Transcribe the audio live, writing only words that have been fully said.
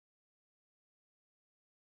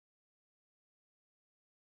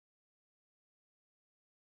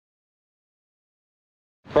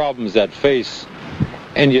Problems that face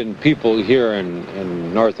Indian people here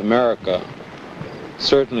in North America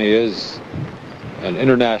certainly is an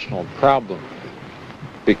international problem,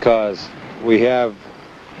 because we have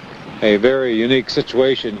a very unique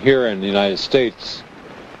situation here in the United States,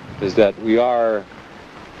 is that we are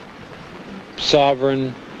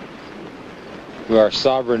sovereign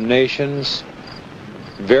nations,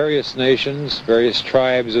 various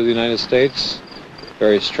tribes of the United States,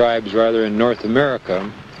 various tribes rather in North America,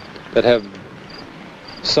 that have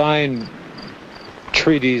signed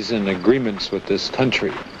treaties and agreements with this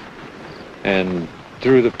country. And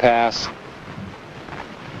through the past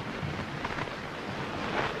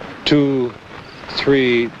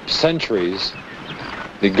 2-3 centuries,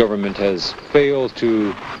 the government has failed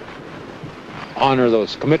to honor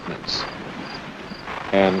those commitments.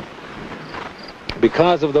 And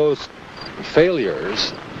because of those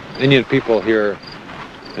failures, Indian people here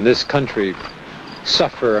in this country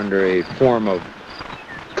suffer under a form of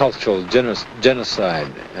cultural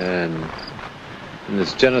genocide, and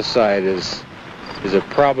this genocide is a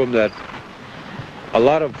problem that a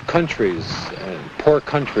lot of countries, poor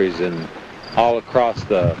countries and all across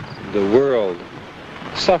the world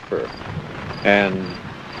suffer. And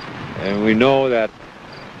we know that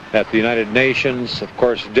the United Nations, of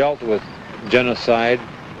course, dealt with genocide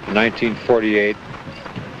in 1948,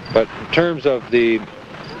 but in terms of the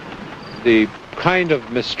kind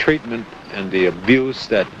of mistreatment and the abuse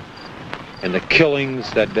and the killings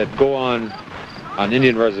that go on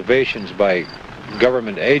Indian reservations by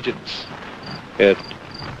government agents, it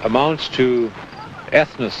amounts to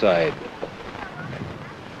ethnocide,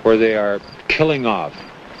 where they are killing off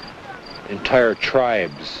entire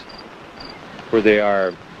tribes, where they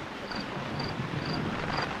are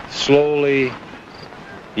slowly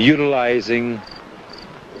utilizing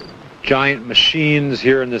giant machines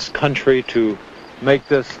here in this country to make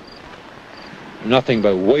this nothing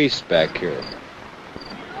but waste back here,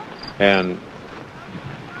 and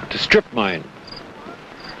to strip mine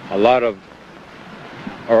a lot of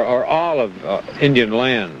or all of Indian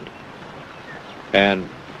land. And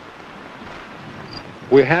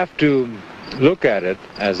we have to look at it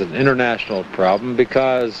as an international problem,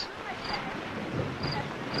 because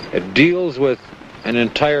it deals with an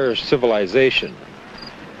entire civilization,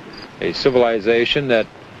 a civilization that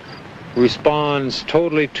responds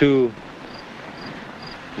totally to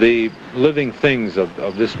the living things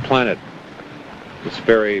of this planet, this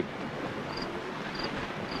very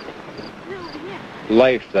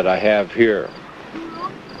life that I have here,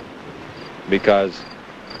 because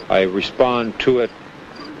I respond to it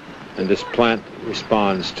and this plant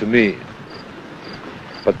responds to me.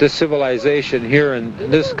 But this civilization here in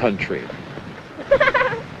this country,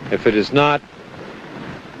 if it is not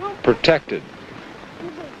protected,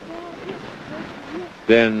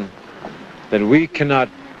 then we cannot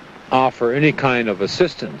offer any kind of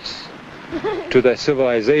assistance to the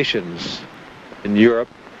civilizations in Europe,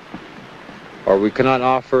 or we cannot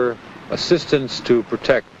offer assistance to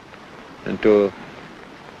protect and to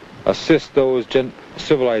assist those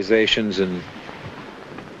civilizations in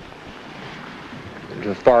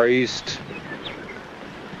the Far East,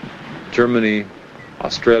 Germany,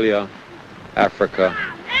 Australia, Africa,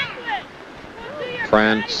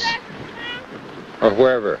 France, or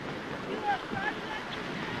wherever.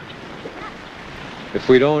 If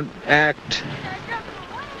we don't act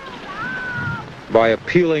by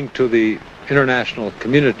appealing to the international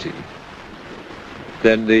community,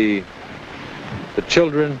 then the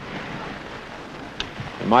children,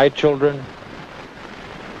 my children,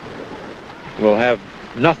 will have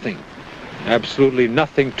nothing, absolutely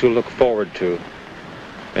nothing to look forward to,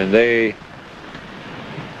 and they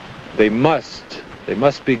must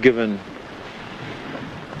be given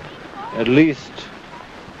at least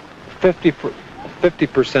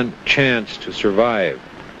 50% chance to survive.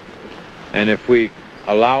 And if we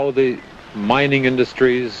allow the mining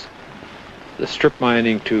industries, the strip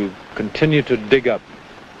mining, to continue to dig up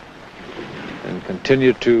and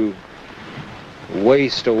continue to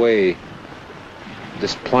waste away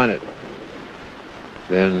this planet,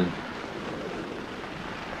 then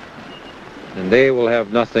they will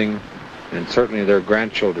have nothing, and certainly their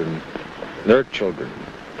grandchildren, their children,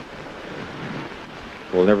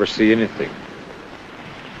 will never see anything.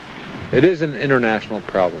 It is an international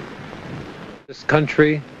problem. This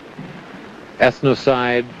country,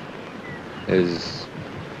 ethnocide is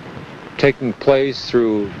taking place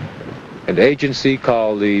through an agency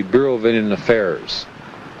called the Bureau of Indian Affairs,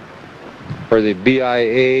 where the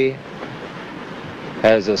BIA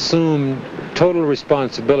has assumed total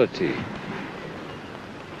responsibility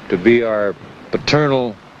to be our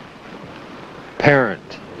paternal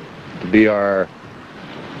parent to be our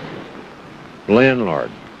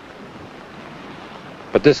landlord.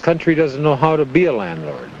 But this country doesn't know how to be a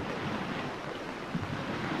landlord.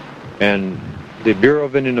 And the Bureau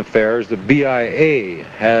of Indian Affairs, the BIA,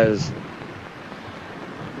 has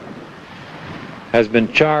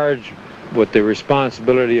been charged with the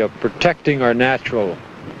responsibility of protecting our natural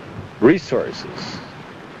resources.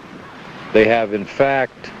 They have, in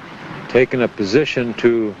fact, taken a position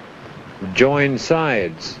to join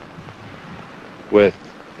sides with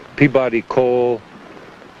Peabody Coal,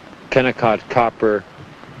 Kennecott Copper,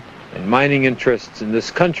 and mining interests in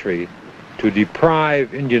this country to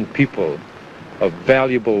deprive Indian people of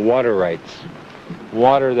valuable water rights,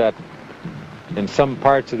 water that in some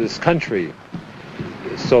parts of this country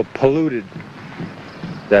is so polluted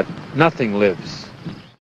that nothing lives.